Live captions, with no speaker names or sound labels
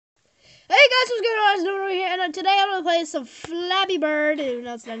what's going on? It's Noah here, and today I'm gonna play some Flappy Bird.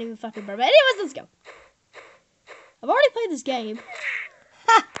 No, it's not even Flappy Bird. But anyways, let's go. I've already played this game.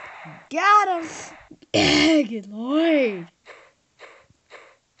 Ha! Got him. Good lord.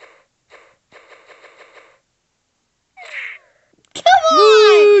 Come on!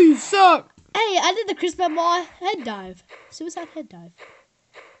 Ooh, you suck. Hey, I did the crispy ball head dive. Suicide head dive.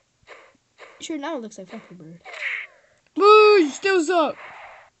 Sure, now it looks like Flappy Bird. Ooh, you still suck.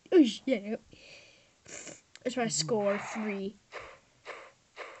 Oh, yeah. Let's try to score 3.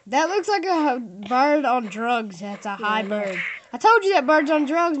 That looks like a bird on drugs. That's a high no. bird. I told you that bird's on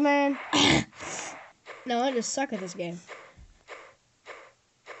drugs, man. No, I just suck at this game.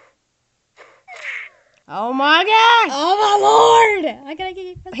 Oh my gosh! Oh my lord! I gotta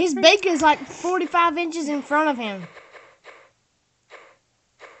get His beak is like 45 inches in front of him.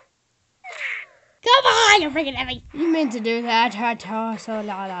 Come on, you're freaking heavy. You meant to do that.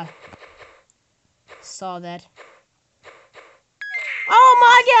 Saw that. Oh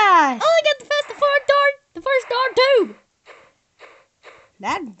my gosh! Oh, I got the first dart too.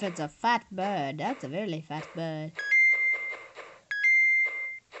 That's a fat bird. That's a really fat bird.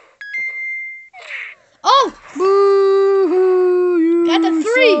 Oh! Boo-hoo, you Got the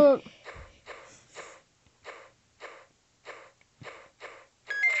 3. suck.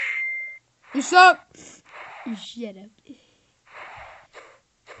 You suck. Shut up.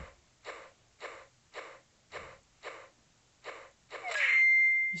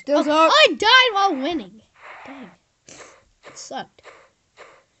 You still suck. I died while winning. Dang. It sucked.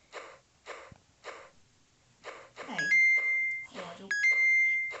 Hey.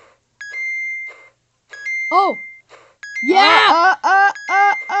 Oh. Yeah.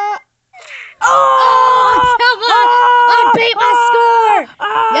 Oh, come on. I beat my score.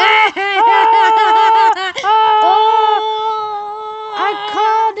 Yeah. I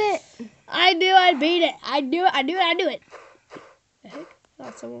called it. I knew I'd beat it. I knew it. The heck? I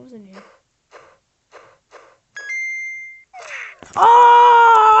thought someone was in here.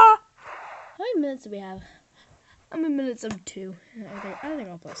 Oh. How many minutes do we have? How many minutes of 2? I think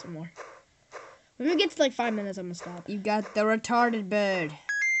I'll play some more. When we get to like 5 minutes, I'm gonna stop. You got the retarded bird.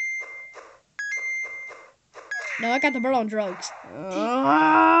 No, I got the bird on drugs.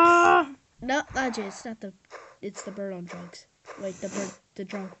 Oh. No, not you. It's not the. It's the bird on drugs. Like the bird, the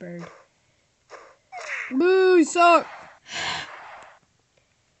drunk bird. Boo, you suck.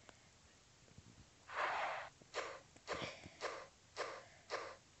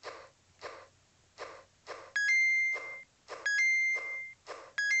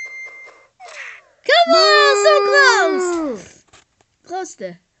 Come on, so Boo. close. Close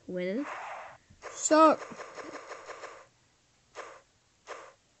to winning. Suck.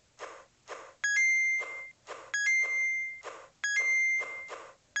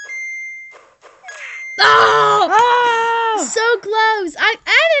 Oh! Oh. So close. I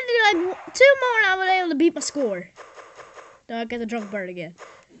added like 2 more and I was able to beat my score. No, I got the drunk bird again.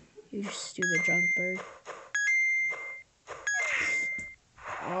 You stupid drunk bird.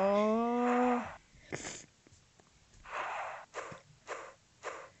 Oh.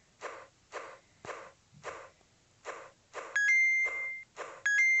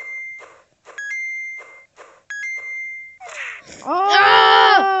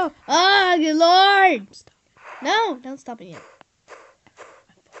 Oh. Oh, good lord. No, don't stop it yet.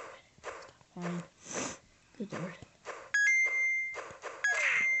 Fine. Good lord.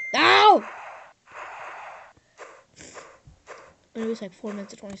 Ow! It was like 4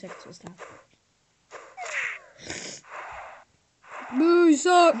 minutes and 20 seconds. We'll stop. Boo, you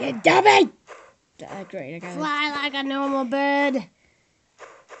suck. You dummy! Great, I got it. Fly like a normal bird.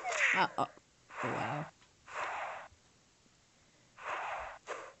 Wow.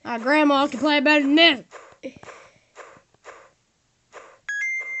 My grandma can play better than this.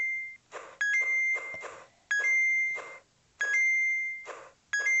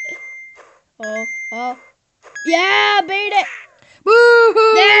 Oh. Yeah, beat it!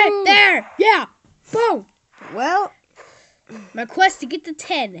 Woo-hoo! There! Yeah! Boom! Well, My quest to get to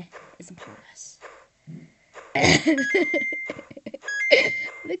 10 is upon us.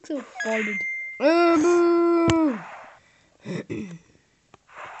 Looks so farted. boo.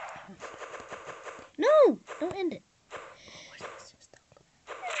 No! Don't end it.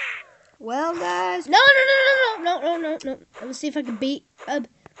 Well, guys. No. Let's see if I can beat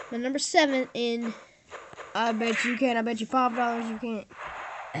my number 7 in I bet you can. I bet you $5 you can't.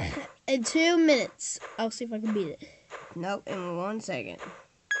 in 2 minutes. I'll see if I can beat it. Nope, in 1 second.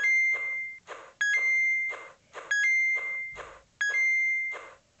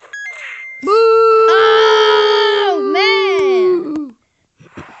 Boo! Oh man!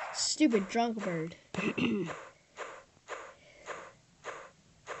 Stupid drunk bird.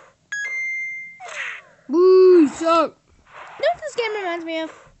 Woo, suck. You know what this game reminds me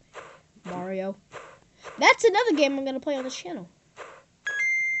of? Mario. That's another game I'm gonna play on this channel.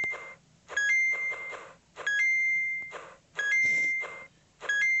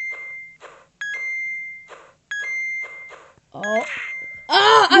 Oh.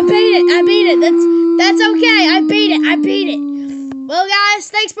 Oh, I beat it. I beat it. That's okay. I beat it. I beat it. Well, guys,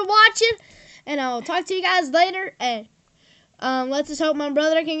 thanks for watching, and I'll talk to you guys later. And let's just hope my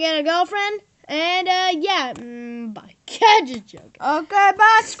brother can get a girlfriend. And yeah, bye. Just joking. Okay,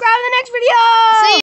 bye. Subscribe to the next video. See ya.